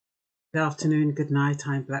Good afternoon, good night.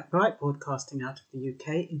 I'm Blackbright, broadcasting out of the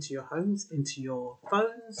UK into your homes, into your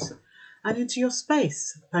phones, and into your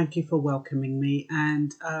space. Thank you for welcoming me.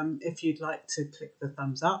 And if you'd like to click the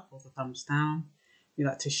thumbs up or the thumbs down, you'd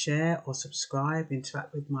like to share or subscribe,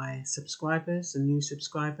 interact with my subscribers and new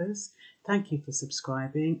subscribers, thank you for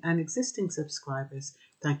subscribing. And existing subscribers,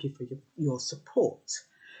 thank you for your support.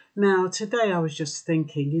 Now, today I was just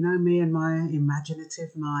thinking, me and my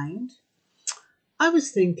imaginative mind. I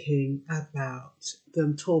was thinking about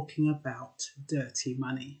them talking about dirty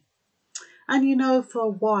money. And for a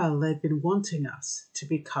while they've been wanting us to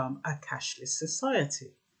become a cashless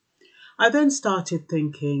society. I then started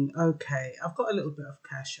thinking, okay, I've got a little bit of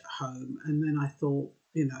cash at home. And then I thought,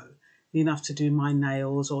 enough to do my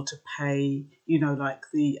nails or to pay, like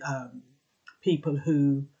the people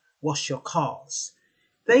who wash your cars.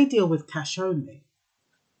 They deal with cash only.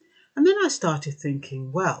 And then I started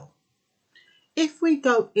thinking, well, if we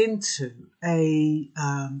go into a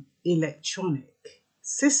electronic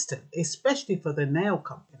system, especially for the nail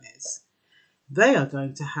companies, they are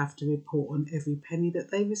going to have to report on every penny that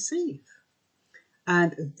they receive,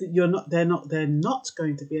 and they're not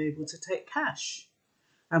going to be able to take cash.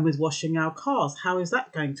 And with washing our cars, how is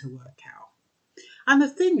that going to work out? And the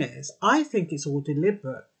thing is, I think it's all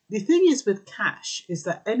deliberate. The thing is with cash is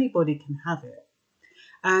that anybody can have it.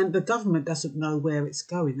 And the government doesn't know where it's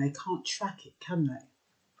going. They can't track it, can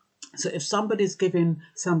they? So if somebody's giving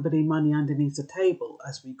somebody money underneath the table,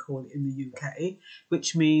 as we call it in the UK,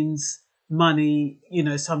 which means money,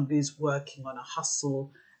 somebody's working on a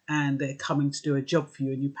hustle and they're coming to do a job for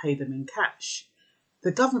you and you pay them in cash,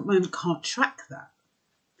 the government can't track that.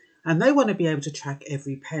 And they want to be able to track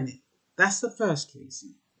every penny. That's the first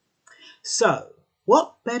reason. So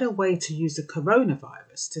what better way to use the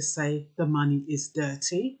coronavirus to say the money is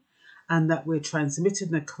dirty and that we're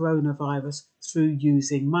transmitting the coronavirus through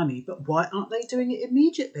using money? But why aren't they doing it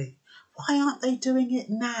immediately? Why aren't they doing it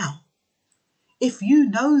now? If you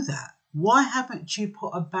know that, why haven't you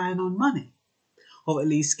put a ban on money? Or at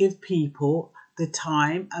least give people the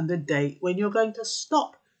time and the date when you're going to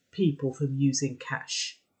stop people from using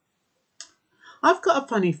cash. I've got a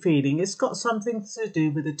funny feeling it's got something to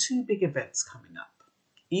do with the two big events coming up,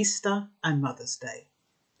 Easter and Mother's Day.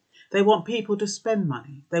 They want people to spend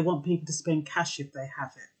money. They want people to spend cash if they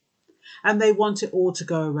have it. And they want it all to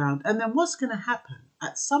go around. And then what's going to happen?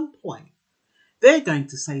 At some point, they're going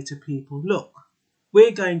to say to people, look, we're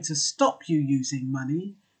going to stop you using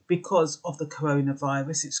money because of the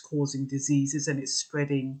coronavirus. It's causing diseases and it's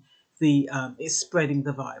spreading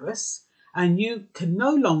the virus. And you can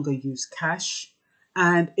no longer use cash.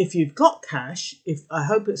 And if you've got cash, I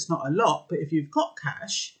hope it's not a lot, but if you've got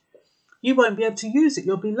cash, you won't be able to use it.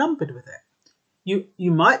 You'll be lumbered with it.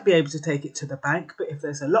 You might be able to take it to the bank, but if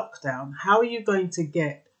there's a lockdown, how are you going to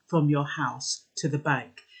get from your house to the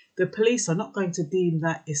bank? The police are not going to deem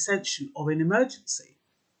that essential or an emergency.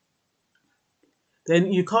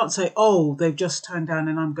 Then you can't say, oh, they've just turned down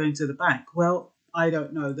and I'm going to the bank. Well, I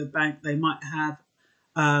don't know. The bank, they might have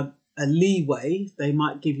a leeway. They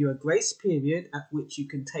might give you a grace period at which you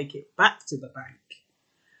can take it back to the bank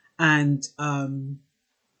and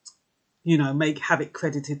have it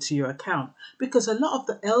credited to your account, because a lot of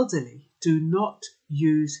the elderly do not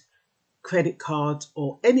use credit cards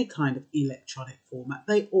or any kind of electronic format.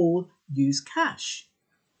 They all use cash.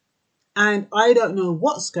 And I don't know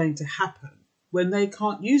what's going to happen when they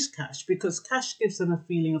can't use cash, because cash gives them a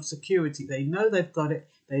feeling of security. They know they've got it.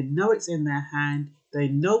 They know it's in their hand. They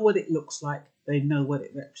know what it looks like. They know what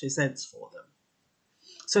it represents for them.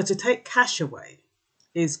 So to take cash away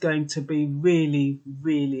is going to be really,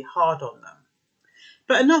 really hard on them.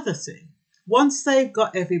 But another thing, once they've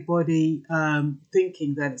got everybody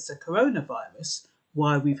thinking that it's a coronavirus,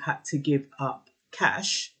 why we've had to give up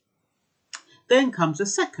cash, then comes a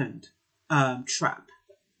second trap.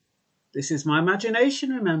 This is my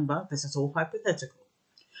imagination, remember, this is all hypothetical.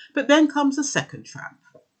 But then comes a second trap.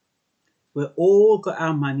 We've all got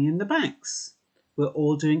our money in the banks. We're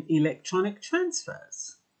all doing electronic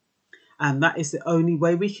transfers. And that is the only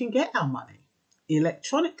way we can get our money,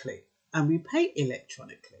 electronically. And we pay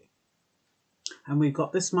electronically. And we've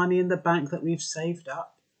got this money in the bank that we've saved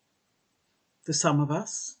up. For some of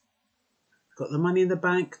us, we've got the money in the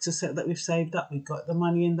bank that we've saved up. We've got the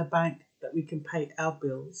money in the bank that we can pay our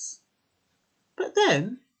bills. But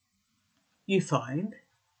then you find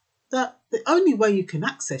that the only way you can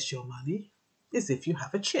access your money is if you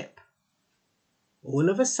have a chip. All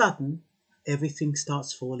of a sudden, everything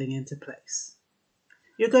starts falling into place.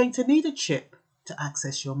 You're going to need a chip to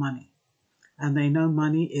access your money. And they know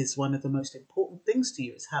money is one of the most important things to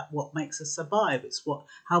you. It's what makes us survive. It's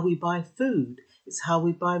how we buy food. It's how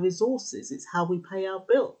we buy resources. It's how we pay our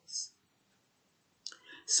bills.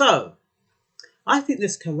 So I think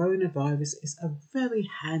this coronavirus is a very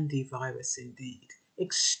handy virus indeed.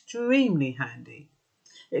 Extremely handy.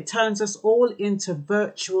 It turns us all into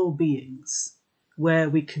virtual beings where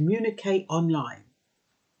we communicate online.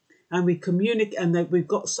 And we communicate, and that we've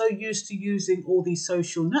got so used to using all these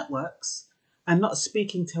social networks and not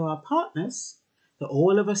speaking to our partners that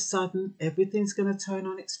all of a sudden everything's going to turn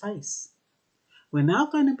on its face. We're now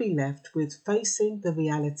going to be left with facing the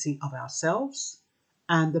reality of ourselves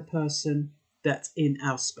and the person that's in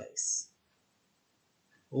our space.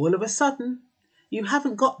 All of a sudden, you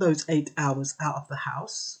haven't got those 8 hours out of the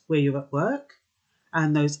house where you're at work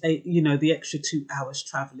and those the extra 2 hours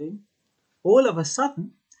traveling. All of a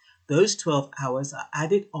sudden, those 12 hours are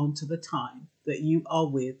added onto the time that you are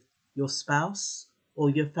with your spouse or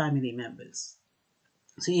your family members.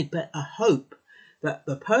 So you'd better hope that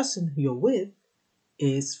the person who you're with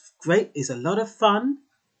is great, is a lot of fun,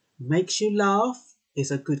 makes you laugh, is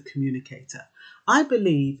a good communicator. I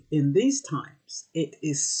believe in these times it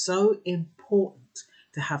is so important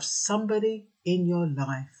to have somebody in your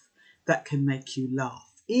life that can make you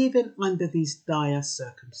laugh, even under these dire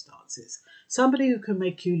circumstances. Somebody who can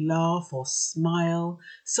make you laugh or smile,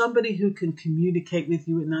 somebody who can communicate with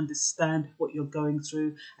you and understand what you're going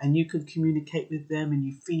through, and you can communicate with them and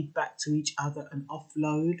you feed back to each other and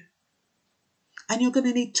offload. And you're going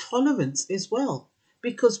to need tolerance as well,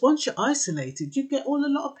 because once you're isolated, you get a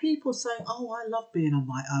lot of people saying, oh, I love being on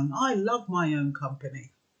my own. I love my own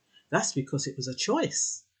company. That's because it was a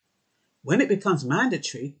choice. When it becomes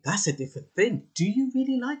mandatory, that's a different thing. Do you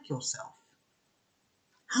really like yourself?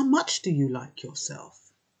 How much do you like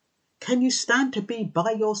yourself? Can you stand to be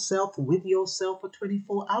by yourself, with yourself for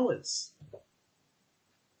 24 hours?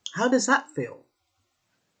 How does that feel?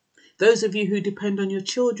 Those of you who depend on your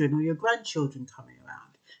children or your grandchildren coming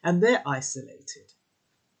around and they're isolated.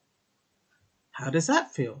 How does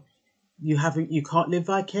that feel? You can't live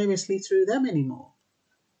vicariously through them anymore.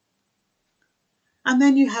 And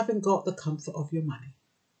then you haven't got the comfort of your money.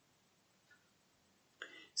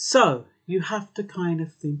 So you have to kind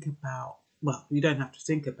of think about, well, you don't have to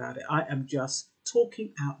think about it. I am just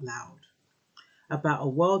talking out loud about a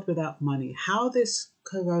world without money, how this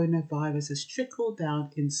coronavirus has trickled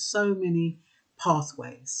down in so many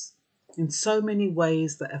pathways, in so many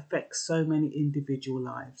ways that affect so many individual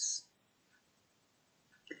lives.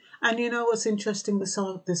 And you know what's interesting?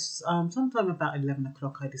 Sometime about 11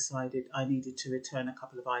 o'clock, I decided I needed to return a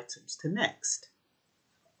couple of items to Next.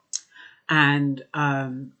 And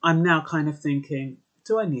I'm now kind of thinking,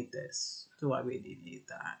 do I need this? Do I really need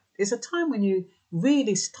that? It's a time when you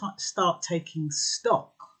really start taking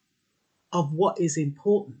stock of what is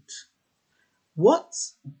important.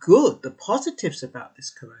 What's good, the positives about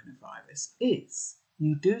this coronavirus is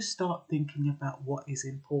you do start thinking about what is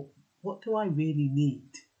important. What do I really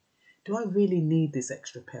need? Do I really need this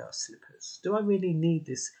extra pair of slippers? Do I really need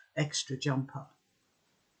this extra jumper?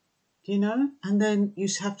 You know, and then you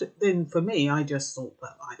have to, then for me, I just thought,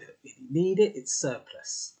 well, I don't really need it. It's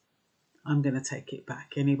surplus. I'm going to take it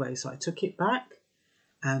back anyway. So I took it back.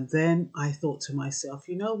 And then I thought to myself,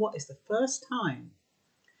 you know what? It's the first time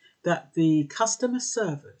that the customer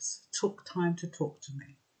service took time to talk to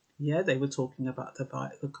me. Yeah, they were talking about the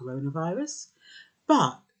coronavirus,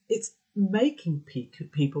 but it's making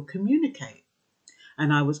people communicate.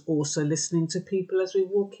 And I was also listening to people as we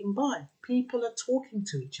were walking by. People are talking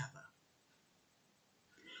to each other.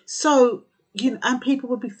 So, and people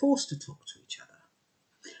would be forced to talk to each other.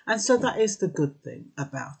 And so that is the good thing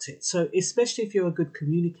about it. So especially if you're a good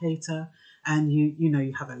communicator and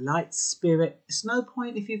you have a light spirit, it's no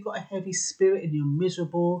point if you've got a heavy spirit and you're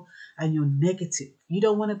miserable and you're negative. You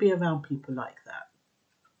don't want to be around people like that.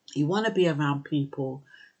 You want to be around people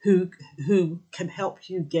who can help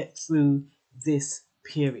you get through this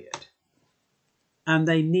period. And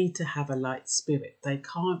they need to have a light spirit. They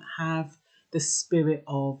can't have the spirit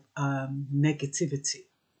of negativity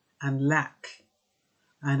and lack.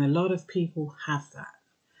 And a lot of people have that.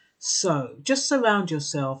 So just surround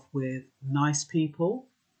yourself with nice people.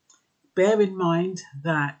 Bear in mind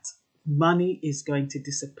that money is going to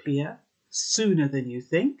disappear sooner than you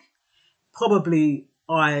think. Probably,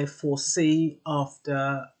 I foresee,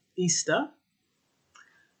 after Easter.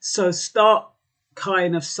 So start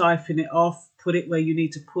kind of siphoning it off. Put it where you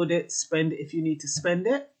need to put it. Spend it if you need to spend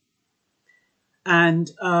it. And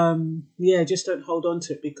just don't hold on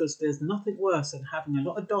to it, because there's nothing worse than having a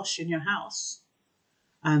lot of dosh in your house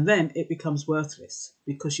And then it becomes worthless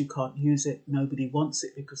because you can't use it. Nobody wants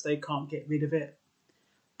it because they can't get rid of it.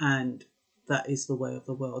 And that is the way of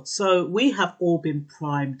the world. So we have all been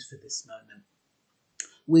primed for this moment.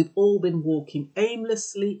 We've all been walking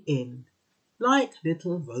aimlessly in like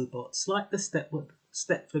little robots, like the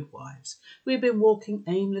Stepford Wives. We've been walking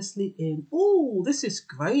aimlessly in. Oh, this is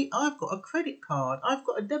great. I've got a credit card. I've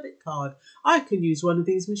got a debit card. I can use one of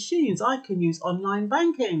these machines. I can use online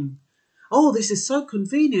banking. Oh, this is so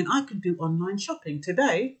convenient. I can do online shopping.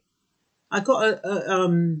 Today, I got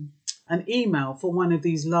an email from one of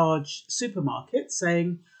these large supermarkets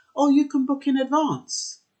saying, oh, you can book in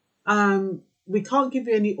advance. We can't give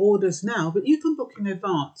you any orders now, but you can book in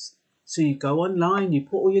advance. So you go online, you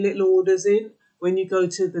put all your little orders in. When you go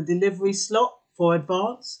to the delivery slot for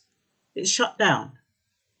advance, it's shut down.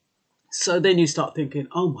 So then you start thinking,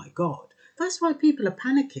 oh my God, that's why people are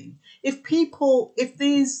panicking. If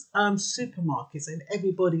these supermarkets and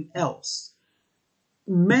everybody else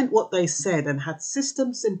meant what they said and had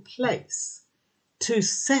systems in place to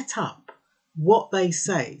set up what they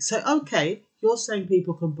say. So, okay, you're saying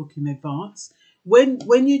people can book in advance.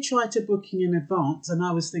 When you try to book in advance, and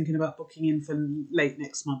I was thinking about booking in for late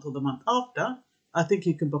next month or the month after, I think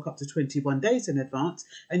you can book up to 21 days in advance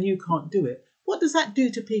and you can't do it. What does that do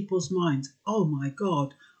to people's minds? Oh my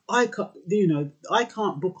God, I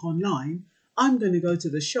can't book online. I'm going to go to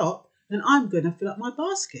the shop and I'm going to fill up my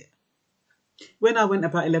basket. When I went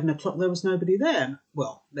about 11 o'clock, there was nobody there.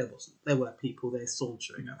 Well, there wasn't. There were people there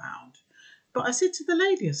sauntering around. But I said to the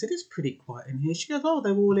lady, I said, it's pretty quiet in here. She goes, oh,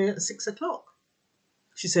 they were all here at 6 o'clock.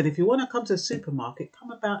 She said, if you want to come to a supermarket,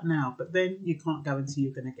 come about now. But then you can't go until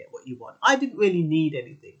you're going to get what you want. I didn't really need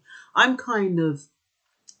anything. I'm kind of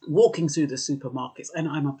walking through the supermarkets and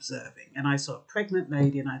I'm observing. And I saw a pregnant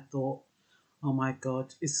lady and I thought, oh my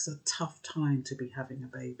God, it's a tough time to be having a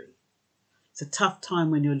baby. It's a tough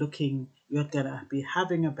time when you're going to be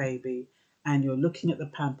having a baby and you're looking at the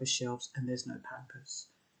pamper shelves and there's no Pampers.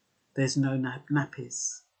 There's no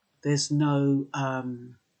nappies. There's no,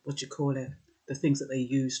 the things that they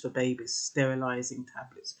use for babies, sterilizing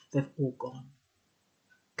tablets. They've all gone.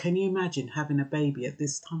 Can you imagine having a baby at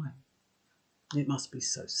this time? It must be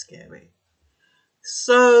so scary.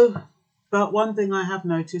 So, but one thing I have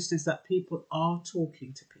noticed is that people are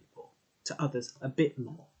talking to others a bit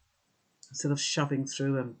more, instead of shoving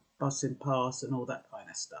through and bussing past and all that kind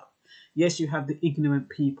of stuff. Yes, you have the ignorant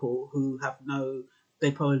people who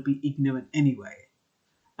they probably be ignorant anyway.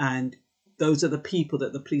 And those are the people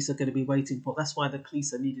that the police are going to be waiting for. That's why the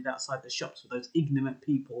police are needed outside the shops, for those ignorant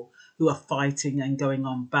people who are fighting and going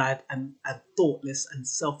on bad and thoughtless and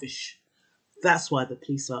selfish. That's why the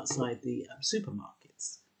police are outside the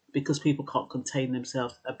supermarkets, because people can't contain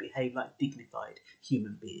themselves and behave like dignified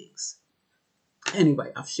human beings.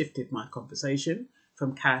 Anyway, I've shifted my conversation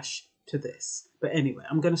from cash to this. But anyway,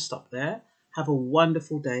 I'm going to stop there. Have a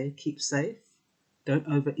wonderful day. Keep safe. Don't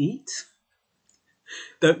overeat.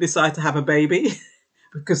 Don't decide to have a baby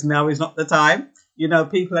because now is not the time. You know,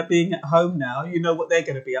 people are being at home now. You know what they're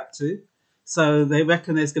going to be up to. So they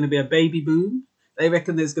reckon there's going to be a baby boom. They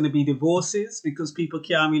reckon there's going to be divorces because people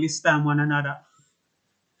can't really stand one another.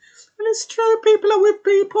 And it's true, people are with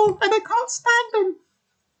people and they can't stand them.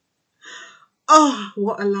 Oh,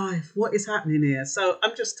 what a life. What is happening here? So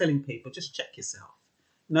I'm just telling people, just check yourself.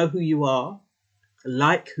 Know who you are.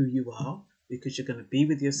 Like who you are, because you're going to be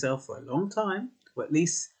with yourself for a long time, or at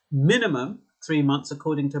least minimum 3 months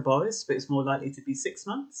according to Boris, but it's more likely to be 6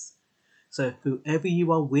 months. So whoever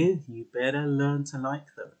you are with, you better learn to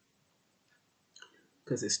like them,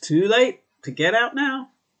 because it's too late to get out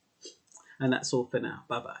now. And that's all for now.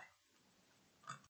 Bye-bye.